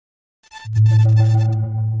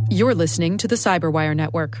You're listening to the Cyberwire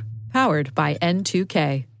Network, powered by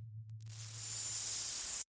N2K.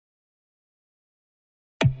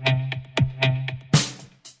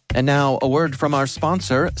 And now, a word from our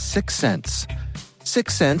sponsor, Syxsense.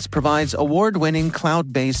 Syxsense provides award-winning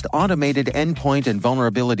cloud-based automated endpoint and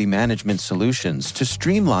vulnerability management solutions to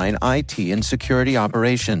streamline IT and security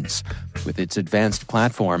operations. With its advanced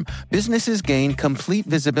platform, businesses gain complete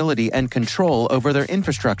visibility and control over their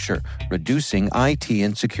infrastructure, reducing IT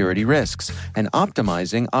and security risks and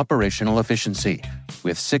optimizing operational efficiency.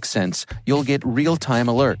 With Syxsense, you'll get real-time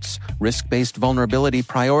alerts, risk-based vulnerability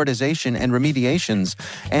prioritization and remediations,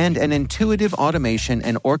 and an intuitive automation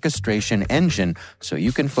and orchestration engine so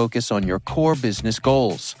you can focus on your core business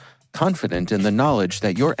goals, confident in the knowledge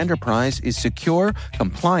that your enterprise is secure,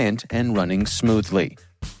 compliant, and running smoothly.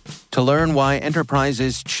 To learn why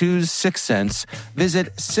enterprises choose Syxsense,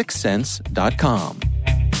 visit syxsense.com.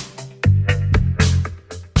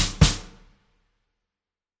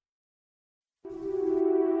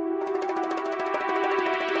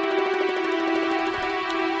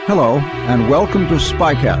 Hello, and welcome to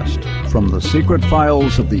Spycast from the secret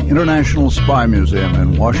files of the International Spy Museum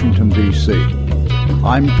in Washington, D.C.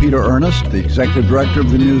 I'm Peter Ernest, the executive director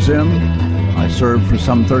of the museum. I served for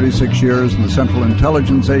some 36 years in the Central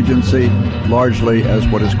Intelligence Agency, largely as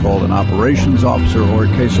what is called an operations officer or a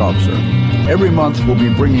case officer. Every month we'll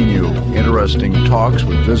be bringing you interesting talks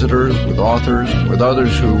with visitors, with authors, with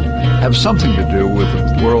others who have something to do with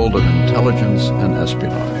the world of intelligence and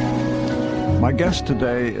espionage. My guest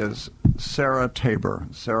today is Sarah Taber,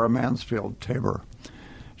 Sarah Mansfield Taber.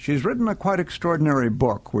 She's written a quite extraordinary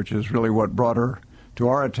book, which is really what brought her to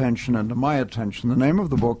our attention and to my attention. The name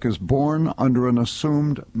of the book is Born Under an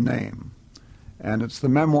Assumed Name, and it's the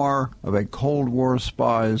memoir of a Cold War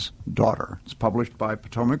spy's daughter. It's published by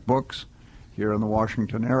Potomac Books here in the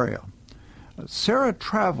Washington area. Sarah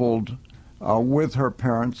traveled with her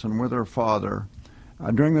parents and with her father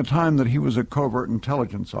during the time that he was a covert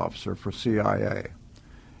intelligence officer for CIA.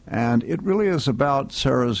 And it really is about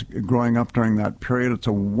Sarah's growing up during that period. It's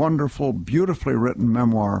a wonderful, beautifully written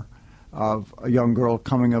memoir of a young girl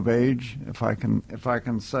coming of age, if I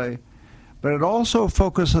can say. But it also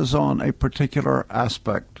focuses on a particular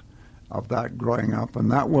aspect of that growing up,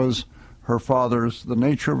 and that was the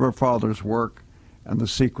nature of her father's work and the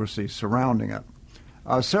secrecy surrounding it.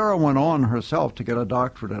 Sarah went on herself to get a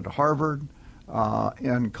doctorate at Harvard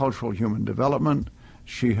in cultural human development.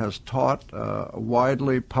 She has taught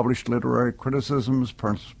widely, published literary criticisms,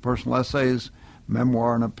 personal essays,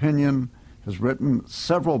 memoir and opinion, has written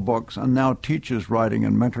several books, and now teaches writing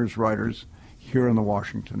and mentors writers here in the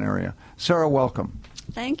Washington area. Sarah, welcome.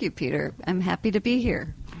 Thank you, Peter. I'm happy to be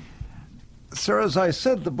here. Sarah, as I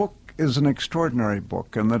said, the book is an extraordinary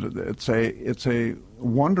book, and that it's a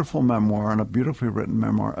wonderful memoir and a beautifully written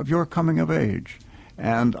memoir of your coming of age.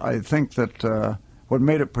 And I think that what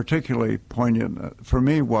made it particularly poignant for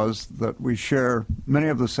me was that we share many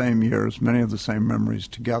of the same years, many of the same memories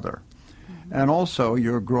together. Mm-hmm. And also,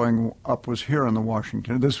 your growing up was here in the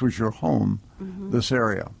Washington. This was your home, this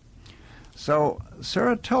area. So,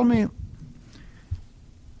 Sarah, tell me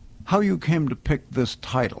how you came to pick this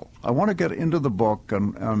title. I want to get into the book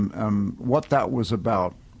and what that was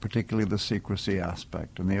about, particularly the secrecy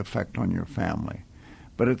aspect and the effect on your family.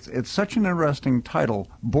 But it's such an interesting title,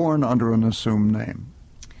 Born Under an Assumed Name.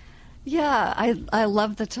 Yeah, I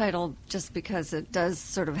love the title just because it does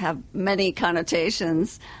sort of have many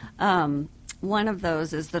connotations. One of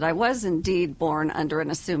those is that I was indeed born under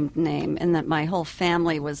an assumed name, in that my whole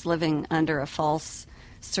family was living under a false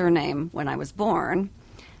surname when I was born.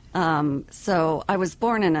 So I was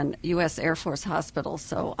born in a U.S. Air Force hospital,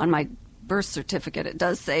 so on my birth certificate it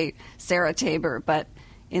does say Sarah Taber, but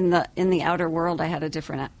in the outer world, I had a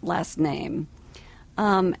different last name.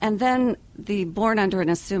 And then the born under an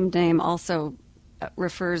assumed name also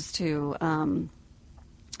refers to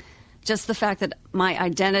just the fact that my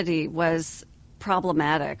identity was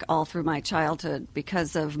problematic all through my childhood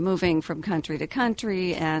because of moving from country to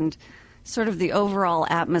country and sort of the overall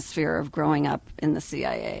atmosphere of growing up in the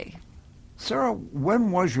CIA. Sarah,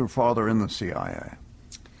 when was your father in the CIA?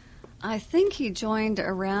 I think he joined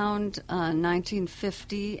around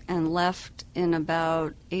 1950 and left in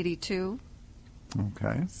about 82.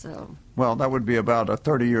 Okay. So. Well, that would be about a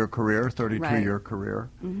 32-year career. Right.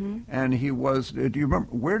 Mm-hmm. And he was, do you remember,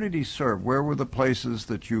 where did he serve? Where were the places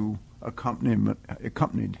that you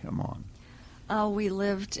accompanied him on? We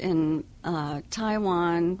lived in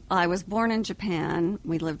Taiwan. I was born in Japan.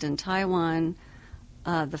 We lived in Taiwan,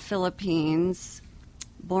 the Philippines,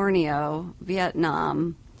 Borneo,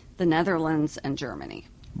 Vietnam, the Netherlands, and Germany.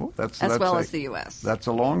 Oh, that's as well as the U.S. That's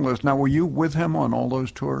a long list. Now, were you with him on all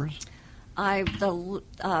those tours?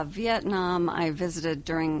 Vietnam I visited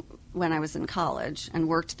when I was in college and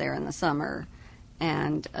worked there in the summer,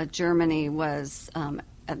 and Germany was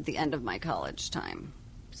at the end of my college time.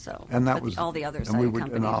 So, and that was all the others. I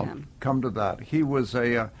accompanied I'll him. Come to that. He was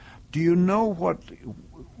a. Do you know what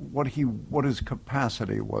his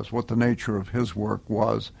capacity was? What the nature of his work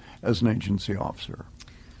was as an agency officer?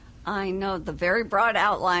 I know the very broad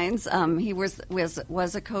outlines. He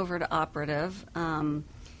was a covert operative.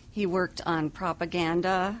 He worked on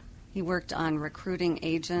propaganda. He worked on recruiting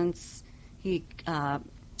agents. He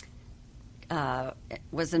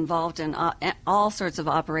was involved in all sorts of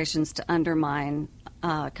operations to undermine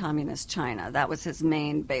communist China. That was his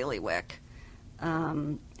main bailiwick.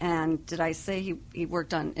 And did I say he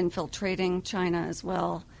worked on infiltrating China as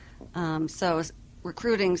well? So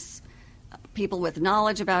recruiting people with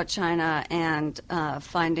knowledge about China and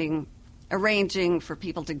arranging for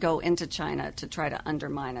people to go into China to try to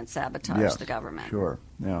undermine and sabotage the government. Sure,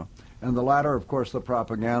 yeah. And the latter, of course, the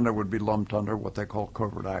propaganda would be lumped under what they call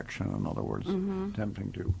covert action, in other words,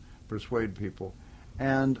 attempting to persuade people.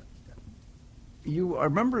 And I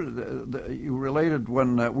remember you related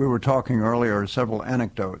when we were talking earlier several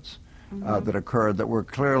anecdotes that occurred that were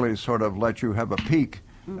clearly sort of let you have a peek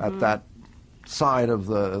at that side of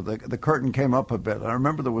the curtain came up a bit. I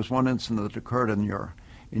remember there was one incident that occurred in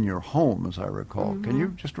your home, as I recall. Can you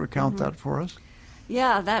just recount that for us?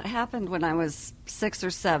 Yeah, that happened when I was 6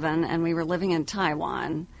 or 7, and we were living in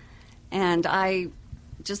Taiwan. And I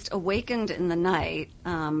just awakened in the night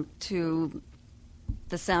to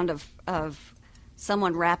the sound of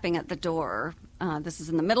someone rapping at the door. This is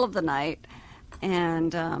in the middle of the night.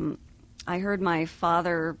 And I heard my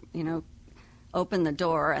father, open the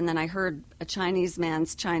door, and then I heard a Chinese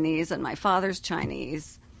man's Chinese and my father's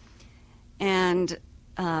Chinese. And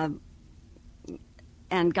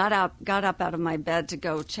got up out of my bed to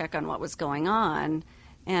go check on what was going on.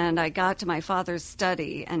 And I got to my father's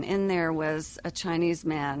study, and in there was a Chinese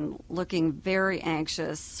man looking very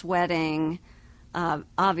anxious, sweating,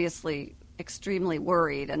 obviously extremely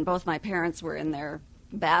worried. And both my parents were in their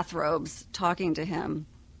bathrobes talking to him.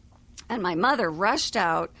 And my mother rushed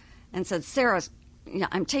out and said, "Sarah,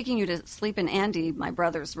 I'm taking you to sleep in Andy, my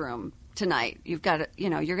brother's room tonight. You've got to,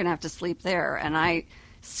 you're going to have to sleep there." And I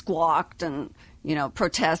squawked and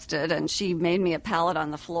protested, and she made me a pallet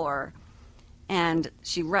on the floor. And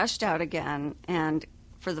she rushed out again, and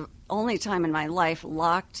for the only time in my life,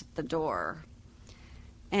 locked the door.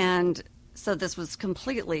 And so this was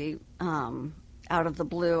completely out of the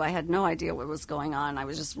blue. I had no idea what was going on. I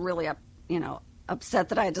was just really upset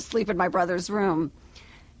that I had to sleep in my brother's room.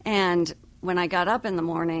 And when I got up in the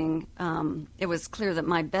morning, it was clear that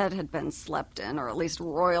my bed had been slept in, or at least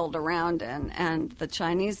roiled around in, and the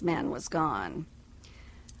Chinese man was gone.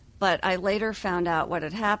 But I later found out what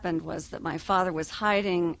had happened was that my father was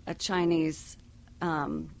hiding a Chinese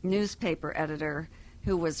newspaper editor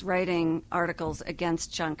who was writing articles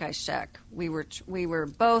against Chiang Kai-shek. We were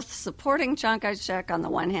both supporting Chiang Kai-shek on the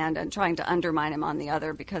one hand and trying to undermine him on the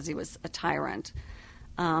other because he was a tyrant.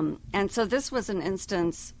 And so this was an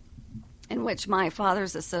instance in which my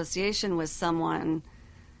father's association with someone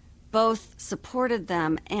both supported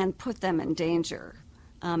them and put them in danger.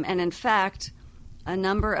 And in fact, a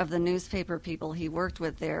number of the newspaper people he worked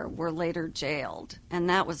with there were later jailed. And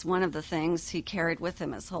that was one of the things he carried with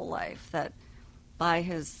him his whole life, that by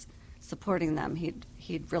his supporting them,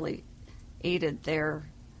 he'd really aided their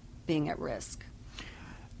being at risk.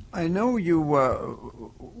 I know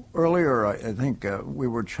you, earlier, I think we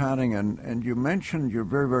were chatting, and you mentioned your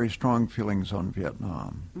very, very strong feelings on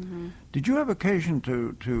Vietnam. Mm-hmm. Did you have occasion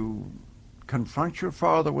to confront your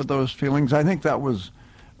father with those feelings? I think that was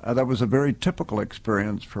a very typical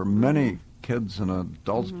experience for many kids and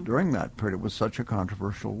adults during that period. It was such a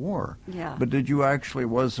controversial war. Yeah. But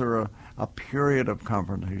was there a period of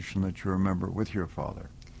confrontation that you remember with your father?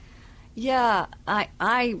 Yeah,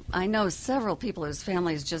 I know several people whose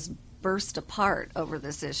families just burst apart over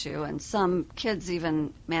this issue, and some kids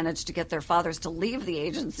even managed to get their fathers to leave the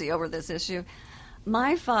agency over this issue.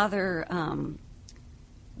 My father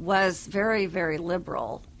was very, very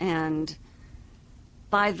liberal, and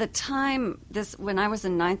by the time when I was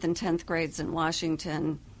in 9th and 10th grades in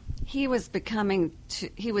Washington, he was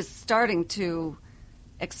starting to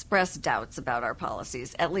express doubts about our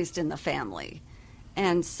policies, at least in the family.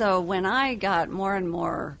 And so when I got more and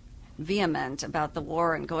more vehement about the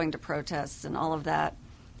war and going to protests and all of that,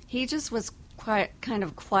 he just was kind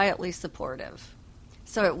of quietly supportive.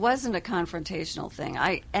 So it wasn't a confrontational thing.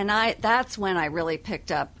 That's when I really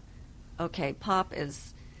picked up, okay, Pop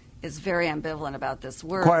is is very ambivalent about this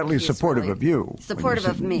work. Quietly He's supportive really of you. Supportive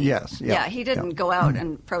of me. Yes. Yeah, he didn't go out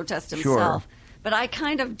and protest himself. Sure. But I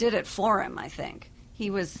kind of did it for him, I think.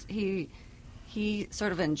 He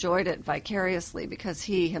sort of enjoyed it vicariously because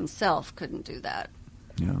he himself couldn't do that.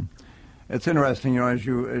 Yeah. It's interesting, as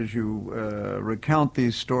you recount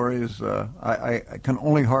these stories, I can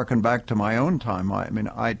only hearken back to my own time.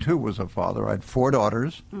 I too was a father. I had 4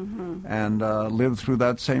 daughters, and lived through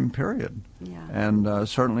that same period, and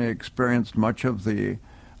certainly experienced much of the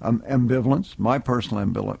ambivalence, my personal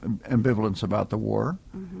ambivalence about the war,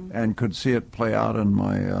 and could see it play out in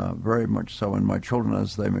my very much so in my children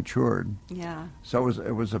as they matured. Yeah. So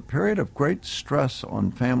it was a period of great stress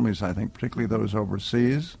on families, I think, particularly those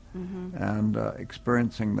overseas, and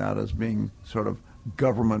experiencing that as being sort of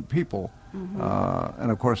government people,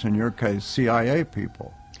 and of course in your case CIA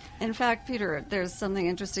people. In fact, Peter, there's something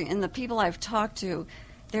interesting. In the people I've talked to,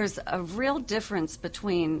 there's a real difference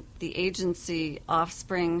between the agency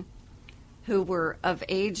offspring who were of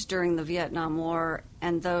age during the Vietnam War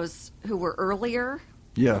and those who were earlier.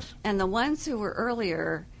 Yes. And the ones who were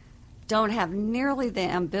earlier don't have nearly the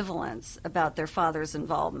ambivalence about their father's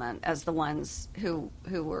involvement as the ones who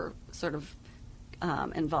were sort of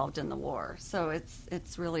involved in the war. So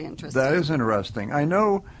it's really interesting. That is interesting. I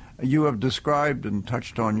know you have described and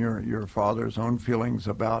touched on your father's own feelings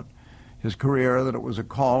about his career, that it was a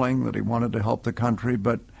calling, that he wanted to help the country,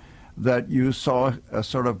 but that you saw a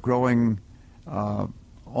sort of growing,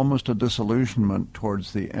 almost a disillusionment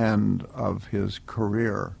towards the end of his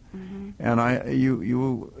career. And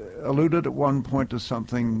you alluded at one point to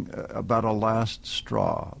something about a last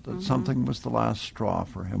straw, that something was the last straw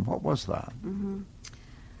for him. What was that?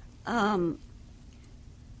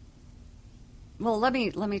 Well, let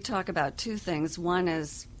me talk about 2 things.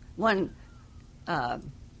 One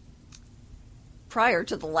prior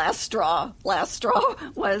to the last straw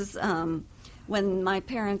was when my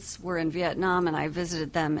parents were in Vietnam and I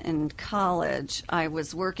visited them in college. I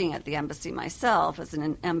was working at the embassy myself as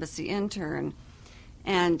an embassy intern,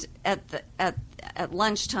 and at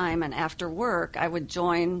lunchtime and after work, I would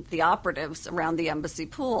join the operatives around the embassy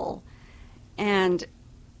pool, and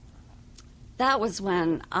that was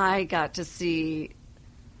when I got to see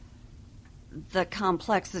the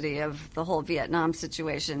complexity of the whole Vietnam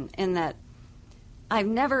situation, in that I've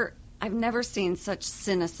never seen such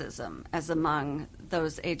cynicism as among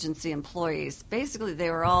those agency employees. Basically, they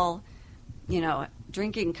were all,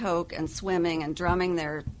 drinking Coke and swimming and drumming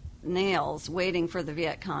their nails, waiting for the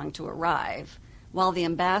Viet Cong to arrive, while the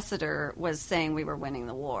ambassador was saying we were winning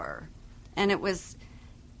the war. And it was,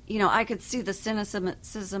 I could see the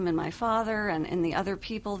cynicism in my father and in the other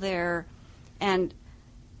people there, and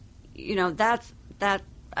that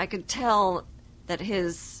I could tell that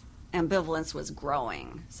his ambivalence was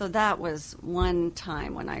growing. So that was one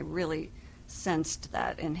time when I really sensed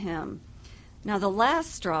that in him. Now, the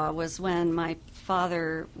last straw was when my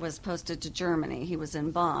father was posted to Germany. He was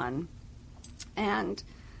in Bonn, and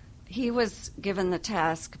he was given the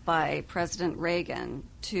task by President Reagan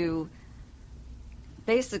to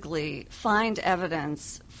basically find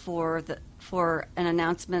evidence for an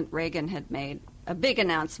announcement Reagan had made, a big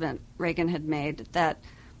announcement Reagan had made, that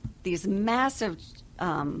these massive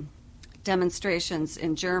demonstrations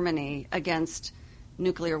in Germany against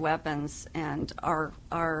nuclear weapons and our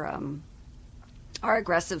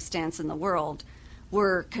aggressive stance in the world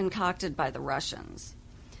were concocted by the Russians.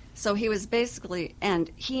 So he was basically,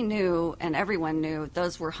 and he knew, and everyone knew,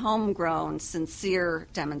 those were homegrown, sincere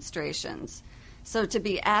demonstrations. So to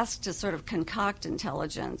be asked to sort of concoct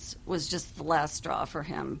intelligence was just the last straw for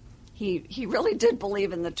him. He really did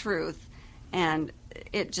believe in the truth, and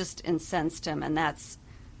it just incensed him, and that's,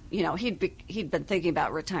 he'd been thinking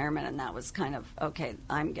about retirement, and that was kind of, okay,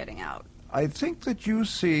 I'm getting out. I think that you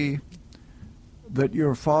see that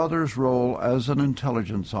your father's role as an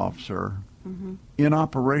intelligence officer in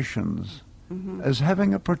operations as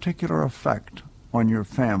having a particular effect on your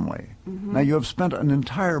family. Now, you have spent an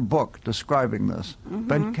entire book describing this,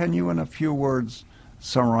 but can you, in a few words,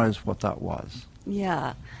 summarize what that was?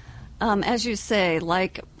 Yeah. As you say,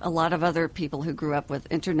 like a lot of other people who grew up with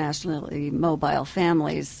internationally mobile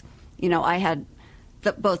families, I had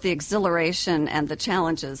both the exhilaration and the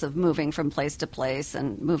challenges of moving from place to place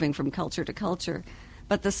and moving from culture to culture.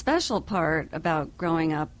 But the special part about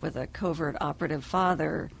growing up with a covert operative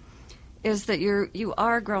father is that you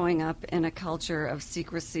are growing up in a culture of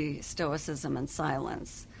secrecy, stoicism, and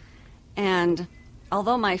silence. And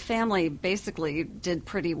although my family basically did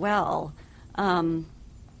pretty well,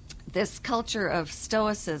 this culture of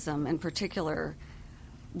stoicism in particular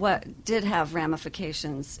what did have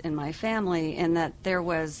ramifications in my family, in that there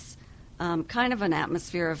was kind of an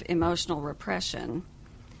atmosphere of emotional repression.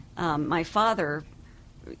 My father,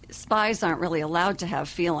 spies aren't really allowed to have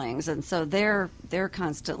feelings, and so they're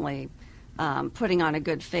constantly putting on a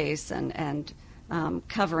good face and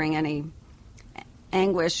covering any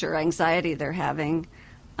anguish or anxiety they're having.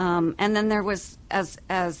 And then there was, as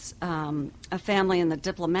a family in the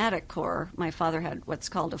diplomatic corps, my father had what's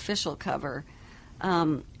called official cover.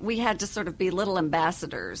 We had to sort of be little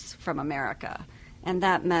ambassadors from America. And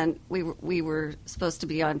that meant we were supposed to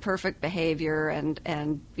be on perfect behavior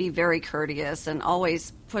and be very courteous and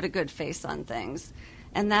always put a good face on things.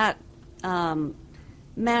 And that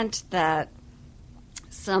meant that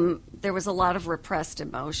there was a lot of repressed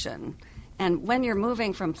emotion. And when you're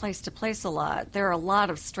moving from place to place a lot, there are a lot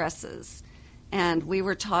of stresses. And we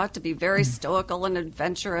were taught to be very stoical and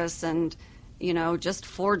adventurous and, just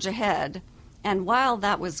forge ahead. And while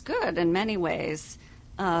that was good in many ways,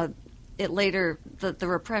 the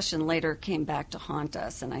repression later came back to haunt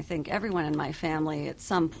us, and I think everyone in my family at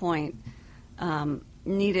some point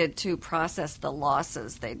needed to process the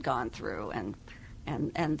losses they'd gone through,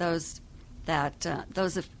 and those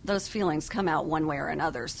feelings come out one way or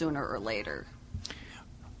another sooner or later.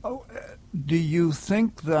 Do you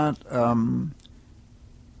think that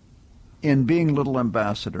in being little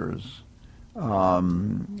ambassadors,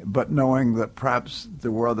 but knowing that perhaps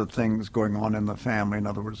there were other things going on in the family, in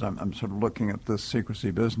other words, I'm sort of looking at this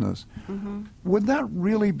secrecy business, would that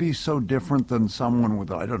really be so different than someone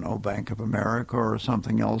with, I don't know, Bank of America or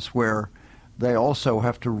something else, where they also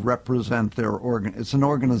have to represent their it's an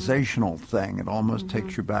organizational thing. It almost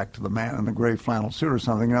takes you back to the man in the gray flannel suit or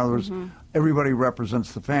something. In other words, everybody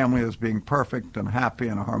represents the family as being perfect and happy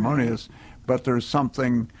and harmonious, but there's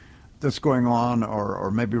something that's going on,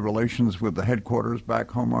 or maybe relations with the headquarters back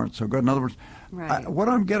home aren't so good. In other words, what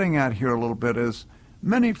I'm getting at here a little bit is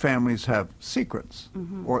many families have secrets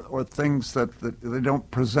or things that they don't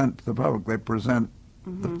present to the public. They present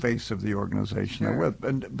the face of the organization they're with.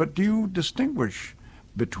 But do you distinguish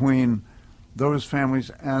between those families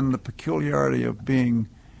and the peculiarity of being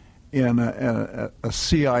in a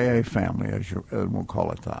CIA family, as we'll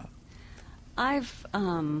call it that? I've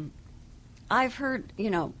heard,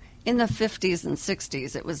 in the 50s and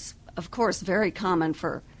 60s, it was, of course, very common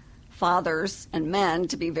for fathers and men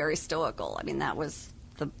to be very stoical. I mean, that was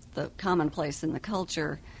the commonplace in the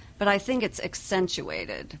culture. But I think it's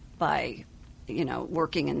accentuated by,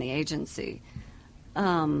 working in the agency.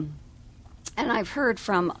 And I've heard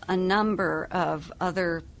from a number of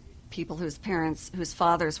other people whose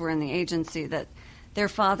fathers were in the agency that their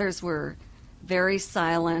fathers were very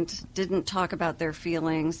silent, didn't talk about their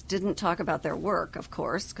feelings, didn't talk about their work, of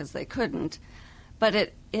course, because they couldn't.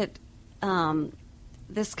 But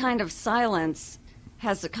this kind of silence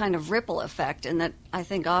has a kind of ripple effect in that I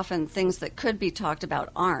think often things that could be talked about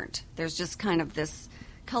aren't. There's just kind of this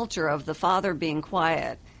culture of the father being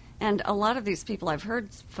quiet. And a lot of these people I've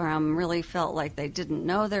heard from really felt like they didn't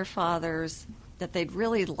know their fathers, that they'd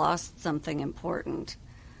really lost something important.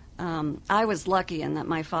 I was lucky in that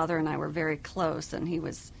my father and I were very close, and he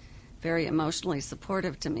was very emotionally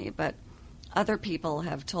supportive to me. But other people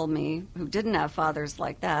have told me who didn't have fathers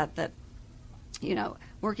like that,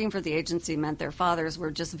 working for the agency meant their fathers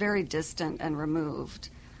were just very distant and removed.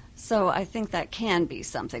 So I think that can be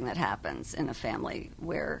something that happens in a family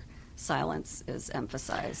where silence is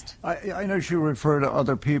emphasized. I know you refer to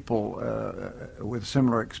other people with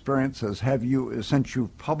similar experiences. Have you, since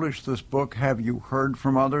you've published this book, have you heard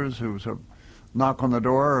from others who sort of knock on the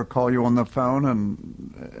door or call you on the phone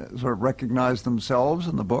and sort of recognize themselves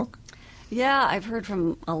in the book? Yeah, I've heard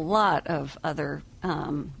from a lot of other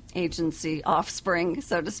agency offspring,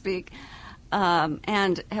 so to speak,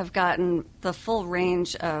 and have gotten the full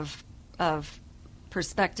range of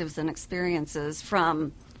perspectives and experiences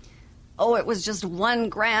from, it was just one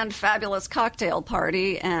grand, fabulous cocktail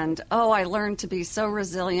party, and, I learned to be so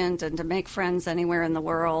resilient and to make friends anywhere in the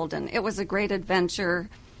world, and it was a great adventure,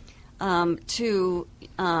 to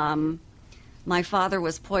my father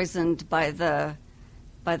was poisoned by the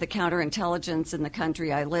counterintelligence in the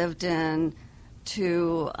country I lived in,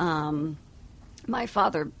 to my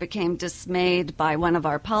father became dismayed by one of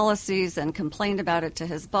our policies and complained about it to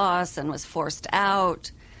his boss and was forced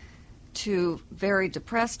out, to very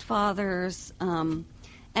depressed fathers. And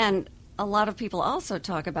a lot of people also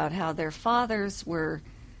talk about how their fathers were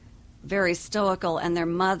very stoical and their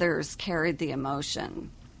mothers carried the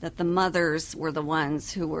emotion, that the mothers were the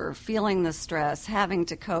ones who were feeling the stress, having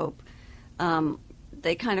to cope.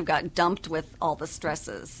 They kind of got dumped with all the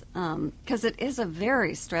stresses because it is a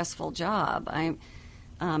very stressful job.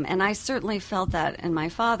 And I certainly felt that in my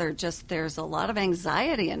father. Just there's a lot of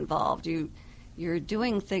anxiety involved. You you're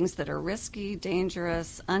doing things that are risky,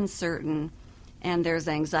 dangerous, uncertain, and there's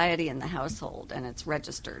anxiety in the household, and it's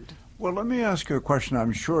registered. Well, let me ask you a question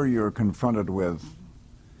I'm sure you're confronted with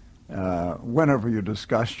whenever you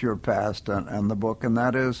discuss your past and the book, and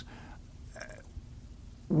that is,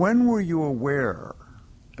 when were you aware,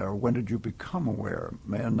 or when did you become aware? It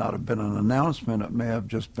may not have been an announcement, it may have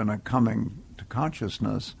just been a coming to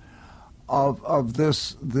consciousness of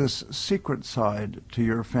this secret side to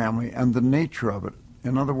your family and the nature of it.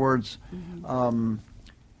 In other words,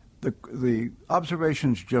 the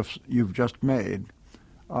observations you've just made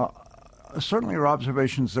certainly are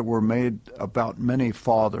observations that were made about many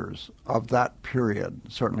fathers of that period,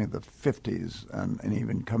 certainly the 50s and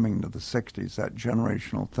even coming to the 60s, that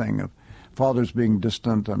generational thing of fathers being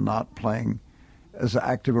distant and not playing as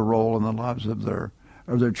active a role in the lives of their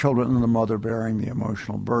children, and the mother bearing the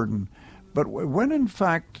emotional burden. But when, in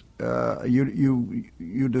fact,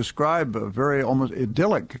 you describe a very almost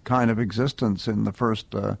idyllic kind of existence in the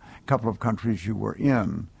first couple of countries you were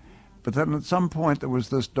in, but then at some point there was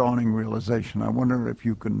this dawning realization. I wonder if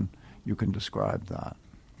you can describe that.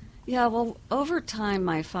 Yeah, well, over time,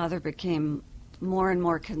 my father became more and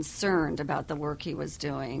more concerned about the work he was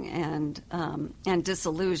doing and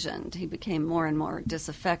disillusioned. He became more and more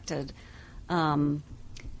disaffected.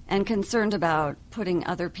 And concerned about putting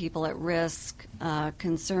other people at risk,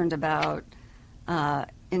 concerned about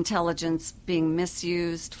intelligence being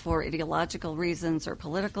misused for ideological reasons or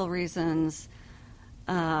political reasons,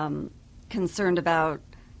 concerned about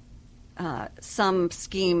some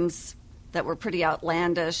schemes that were pretty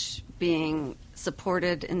outlandish being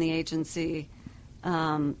supported in the agency.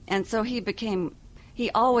 And so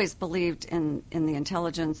he always believed in the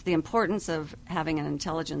intelligence, the importance of having an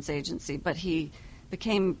intelligence agency, but he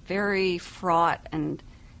became very fraught and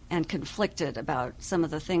conflicted about some of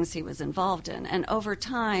the things he was involved in. And over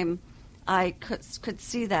time, I could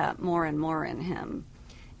see that more and more in him.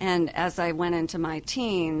 And as I went into my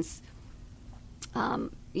teens,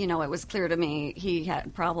 it was clear to me he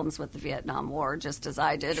had problems with the Vietnam War, just as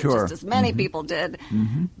I did, sure. or just as many people did.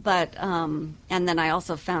 Mm-hmm. But and then I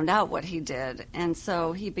also found out what he did, and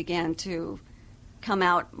so he began to come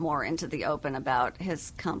out more into the open about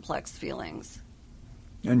his complex feelings.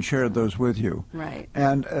 And shared those with you, right?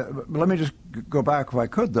 And let me just go back, if I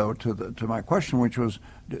could, though, to my question, which was: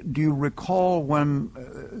 do you recall when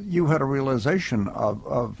you had a realization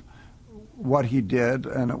of what he did,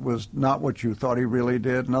 and it was not what you thought he really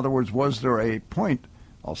did? In other words, was there a point,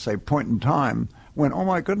 I'll say point in time, when, oh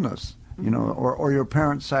my goodness, or your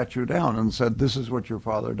parents sat you down and said, "This is what your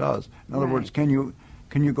father does"? In other words, can you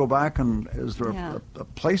go back, and is there a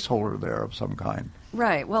placeholder there of some kind?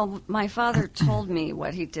 Right. Well, my father told me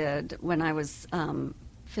what he did when I was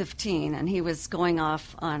 15, and he was going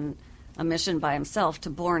off on a mission by himself to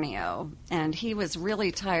Borneo, and he was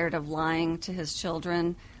really tired of lying to his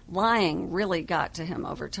children. Lying really got to him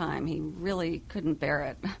over time. He really couldn't bear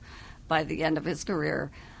it by the end of his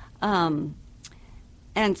career. And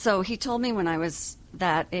so he told me when I was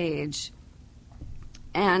that age,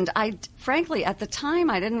 and frankly, at the time,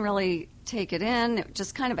 I didn't really take it in. It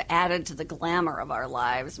just kind of added to the glamour of our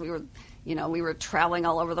lives. We were traveling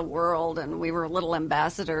all over the world, and we were little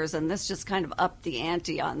ambassadors, and this just kind of upped the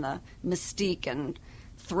ante on the mystique and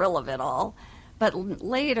thrill of it all. But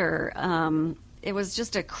later, it was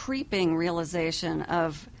just a creeping realization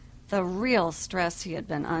of the real stress he had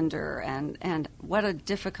been under, and what a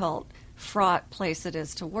difficult, fraught place it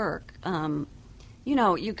is to work.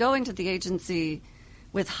 You go into the agency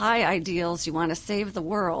with high ideals, you want to save the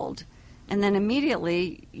world, and then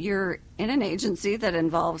immediately you're in an agency that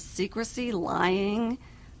involves secrecy, lying,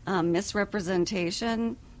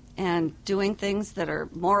 misrepresentation, and doing things that are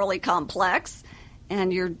morally complex,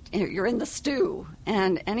 and you're in the stew.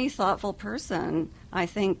 And any thoughtful person, I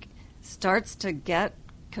think, starts to get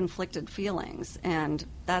conflicted feelings, and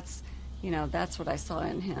that's what I saw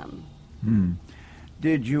in him.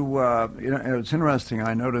 Did you, it's interesting,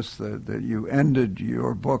 I noticed that you ended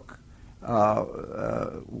your book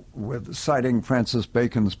with citing Francis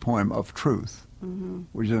Bacon's poem Of Truth,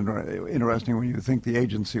 which is interesting when you think the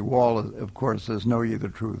agency wall, of course, says, "Know ye the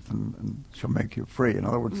truth, and shall make you free." In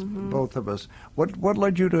other words, both of us. What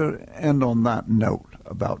led you to end on that note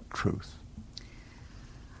about truth?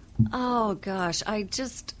 Oh, gosh, I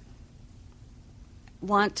just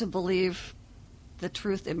want to believe the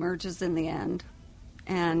truth emerges in the end.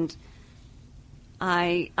 And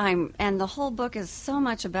and the whole book is so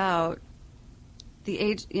much about the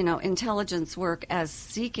intelligence work as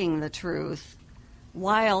seeking the truth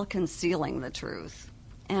while concealing the truth.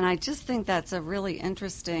 And I just think that's a really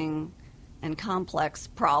interesting and complex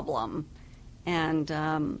problem. And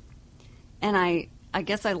And I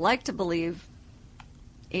guess I like to believe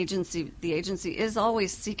the agency is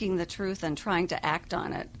always seeking the truth and trying to act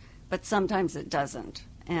on it, but sometimes it doesn't.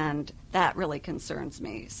 And that really concerns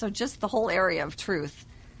me. So just the whole area of truth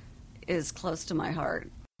is close to my heart.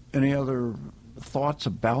 Any other thoughts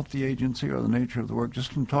about the agency or the nature of the work,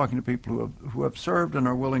 just from talking to people who have served and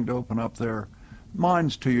are willing to open up their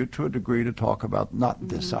minds to you to a degree to talk about not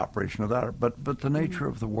this operation or that, but the nature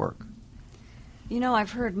of the work?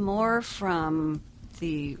 I've heard more from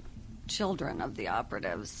the children of the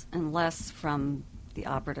operatives and less from the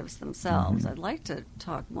operatives themselves. I'd like to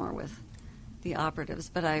talk more with the operatives,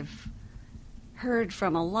 but I've heard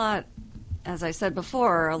from a lot, as I said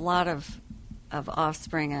before, a lot of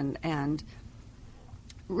offspring and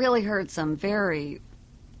really heard some very,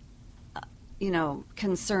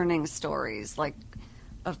 concerning stories, like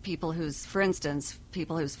of people whose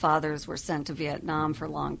fathers were sent to Vietnam for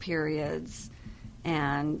long periods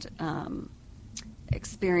and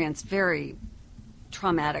experienced very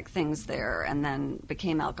traumatic things there and then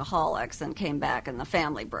became alcoholics and came back and the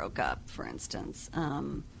family broke up, for instance.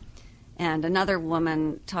 And another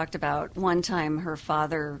woman talked about one time her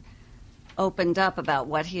father opened up about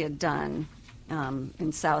what he had done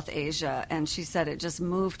in South Asia, and she said it just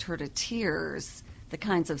moved her to tears, the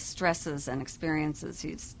kinds of stresses and experiences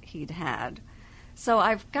he'd had. So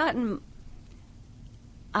I've gotten,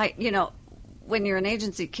 when you're an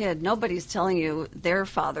agency kid, nobody's telling you their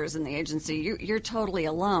father's in the agency. You're totally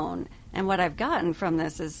alone. And what I've gotten from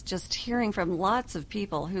this is just hearing from lots of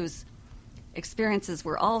people whose experiences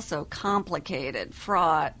were also complicated,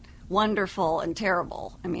 fraught, wonderful, and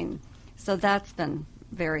terrible. So that's been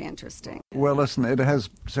very interesting. Well, listen,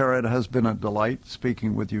 Sarah, it has been a delight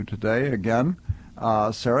speaking with you today again.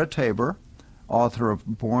 Sarah Tabor, author of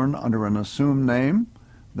Born Under an Assumed Name,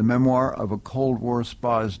 the memoir of a Cold War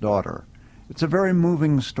spy's daughter. It's a very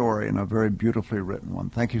moving story and a very beautifully written one.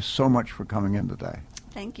 Thank you so much for coming in today.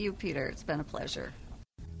 Thank you, Peter. It's been a pleasure.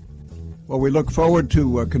 Well, we look forward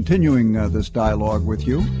to continuing this dialogue with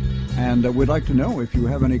you. And we'd like to know if you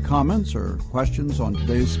have any comments or questions on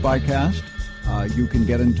today's Spycast. You can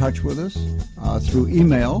get in touch with us through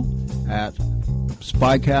email at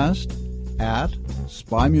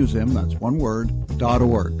spycast@spymuseum, that's one word,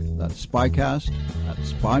 .org. That's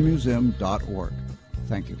spycast@spymuseum.org.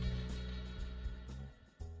 Thank you.